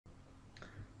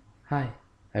Hi,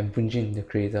 I'm Bunjin, the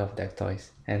creator of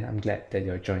Deck.Toys, and I'm glad that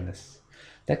you're joined us.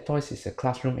 Deck.Toys is a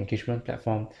classroom engagement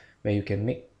platform where you can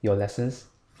make your lessons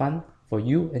fun for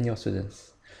you and your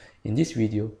students. In this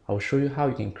video, I will show you how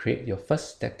you can create your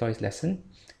first Deck.Toys lesson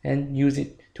and use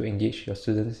it to engage your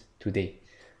students today.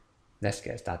 Let's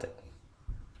get started.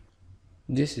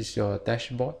 This is your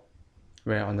dashboard,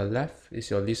 where on the left is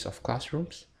your list of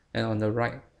classrooms and on the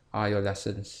right are your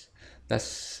lessons.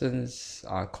 Lessons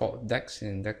are called decks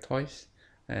in Deck.Toys,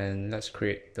 and let's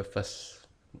create the first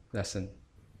lesson.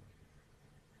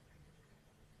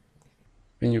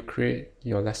 When you create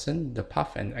your lesson, the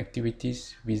path and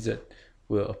activities wizard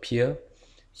will appear.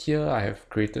 Here I have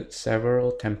created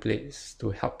several templates to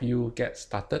help you get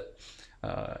started.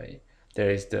 Uh,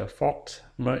 there is the forked,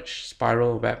 merge,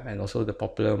 spiral, web, and also the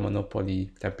popular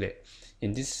Monopoly template.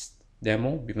 In this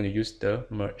demo, we're going to use the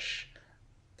merge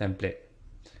template.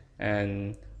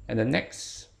 And the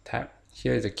next tab,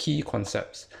 here is the key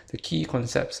concepts. The key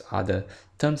concepts are the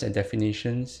terms and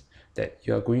definitions that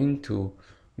you are going to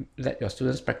let your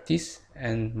students practice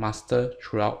and master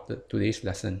throughout today's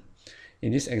lesson.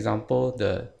 In this example,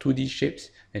 the 2D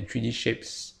shapes and 3D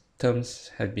shapes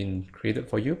terms have been created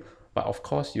for you, but of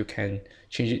course you can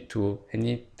change it to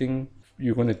anything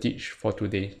you're going to teach for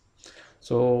today.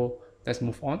 So let's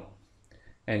move on.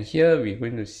 And here we're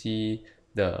going to see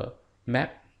the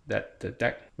map that the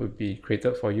deck will be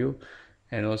created for you,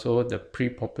 and also the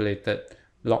pre-populated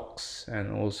blocks,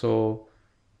 and also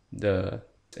the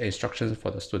instructions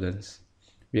for the students.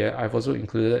 I've also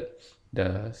included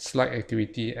the slide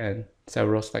activity and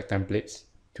several slide templates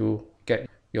to get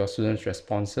your students'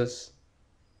 responses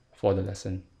for the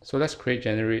lesson. So let's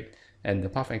generate, and the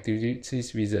path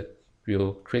activities wizard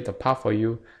will create a path for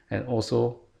you and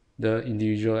also the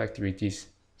individual activities.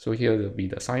 So here will be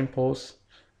the signpost,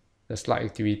 the slide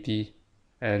activity,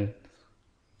 and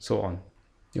so on.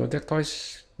 Your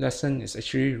Deck.Toys lesson is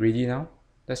actually ready now.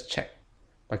 Let's check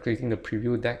by clicking the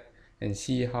preview deck and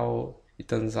see how it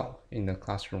turns out in the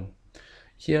classroom.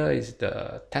 Here is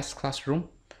the test classroom.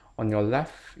 On your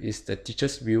left is the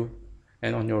teacher's view,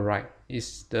 and on your right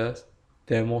is the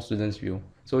demo student's view.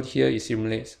 So here it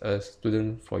simulates a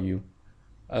student for you.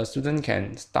 A student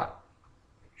can start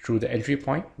through the entry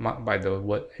point marked by the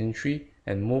word entry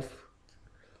and move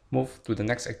to the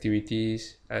next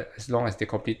activities. As long as they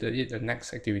completed it, the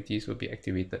next activities will be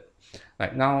activated.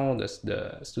 Like now,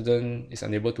 the student is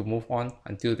unable to move on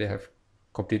until they have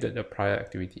completed the prior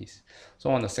activities.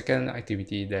 So on the second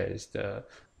activity, there is the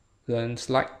learn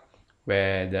slide,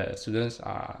 where the students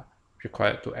are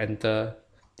required to enter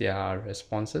their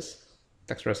responses,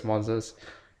 text responses,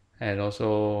 and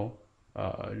also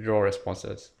draw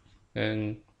responses.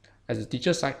 And as the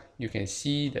teacher side, you can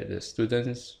see that the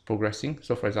students progressing.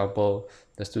 So for example,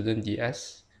 the student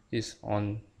DS is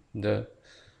on the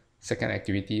second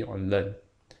activity on learn.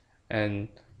 And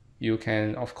you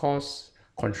can of course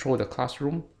control the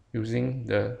classroom using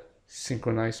the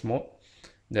synchronized mode.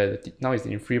 Now it's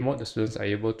in free mode, the students are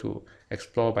able to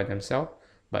explore by themselves.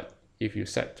 But if you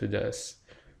set to the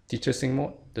teacher sync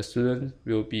mode, the student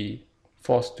will be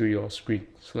forced to your screen.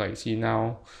 So like you see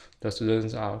now, the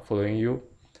students are following you,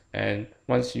 and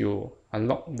once you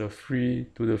unlock the free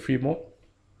mode,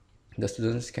 the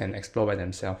students can explore by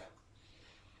themselves.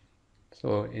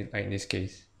 So in this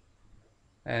case,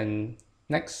 and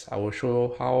next I will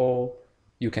show how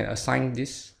you can assign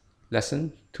this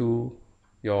lesson to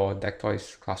your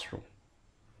Deck.Toys classroom.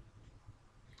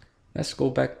 Let's go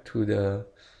back to the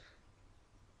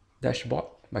dashboard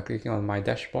by clicking on my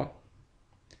dashboard.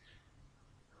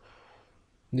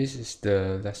 This is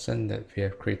the lesson that we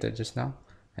have created just now,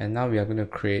 and now we are going to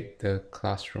create the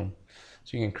classroom.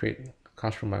 So you can create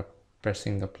classroom by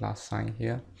pressing the plus sign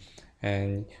here,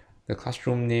 and the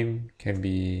classroom name can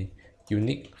be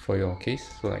unique for your case.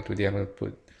 So like today I'm going to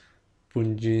put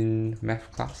Bunjin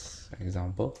math class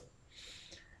example,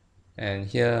 and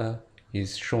here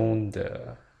is shown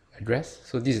the address.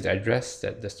 So this is the address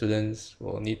that the students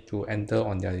will need to enter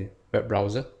on their web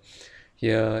browser.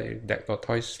 Here,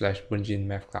 Deck.Toys/Bunjin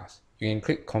math class. You can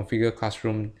click configure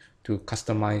classroom to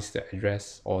customize the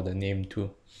address or the name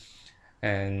too.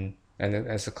 And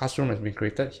as the classroom has been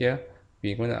created here,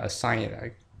 we're going to assign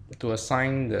it. To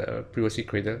assign the previously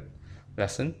created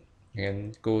lesson, you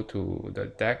can go to the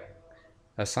deck,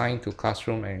 assign to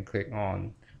classroom, and click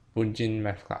on Bunjin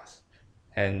math class.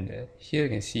 And here you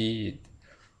can see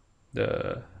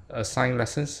the assigned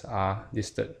lessons are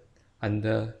listed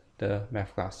under the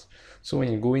math class. So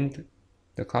when you go into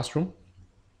the classroom,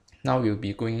 now you'll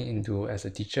be going into as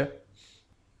a teacher.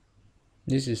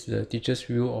 This is the teacher's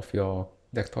view of your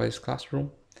Deck.Toys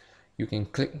classroom. You can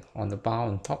click on the bar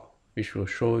on top, which will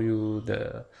show you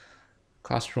the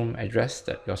classroom address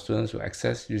that your students will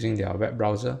access using their web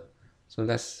browser. So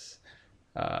let's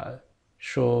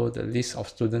show the list of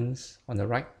students on the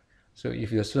right. So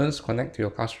if your students connect to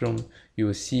your classroom, you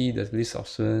will see the list of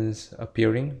students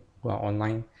appearing who are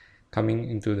online coming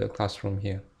into the classroom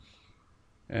here.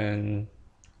 And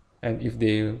if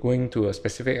they're going to a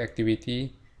specific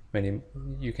activity,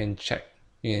 you can check,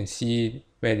 you can see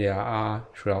where they are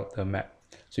throughout the map.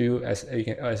 So as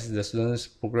the students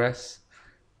progress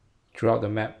throughout the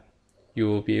map, you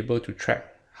will be able to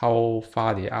track how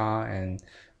far they are and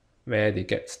where they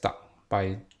get stuck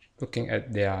by looking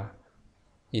at their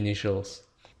initials.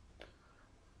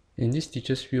 In this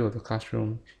teacher's view of the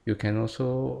classroom, you can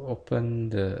also open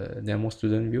the demo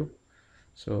student view.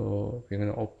 So we're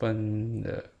going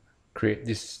to create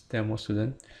this demo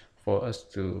student for us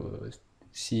to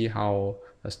see how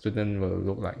a student will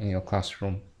look like in your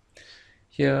classroom.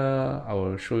 Here I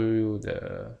will show you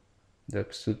the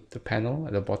panel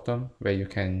at the bottom where you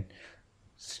can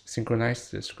synchronize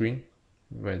the screen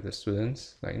with the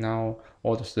students. Like now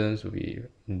all the students will be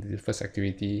in the first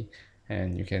activity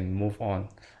and you can move on,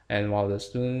 and while the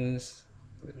students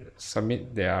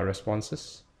submit their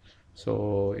responses,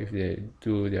 so if they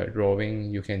do their drawing,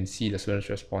 you can see the students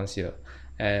response here,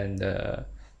 and the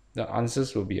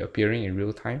answers will be appearing in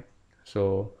real time.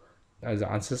 So as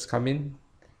the answers come in,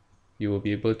 you will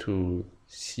be able to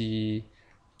see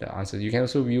the answers. You can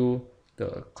also view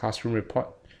the classroom report,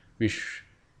 which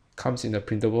comes in a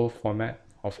printable format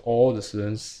of all the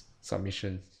students'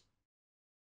 submissions.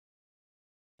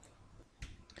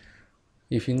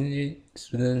 If you need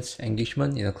students'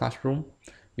 engagement in the classroom,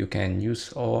 you can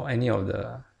use any of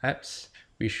the apps,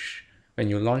 which when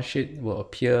you launch it will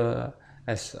appear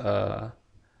as a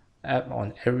app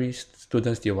on every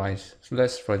student's device. So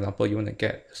let's, for example, you want to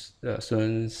get the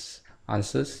students'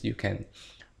 answers, you can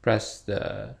press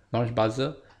the launch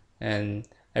buzzer and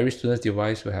every student's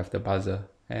device will have the buzzer,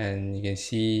 and you can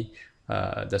see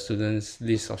the students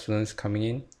list of students coming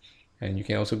in, and you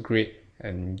can also grade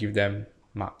and give them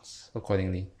marks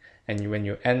accordingly. And when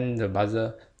you end the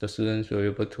buzzer, the students will be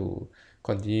able to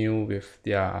continue with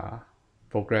their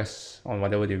progress on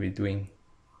whatever they'll be doing.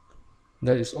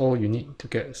 That is all you need to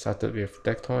get started with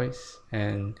Deck.Toys,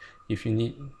 and if you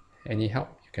need any help,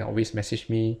 you can always message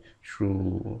me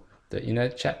through the inner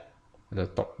chat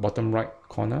at the bottom right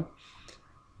corner.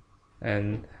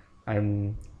 And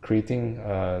I'm creating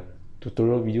a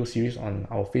tutorial video series on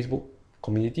our Facebook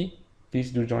community.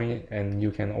 Please do join it, and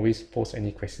you can always post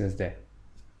any questions there.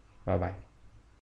 Bye bye.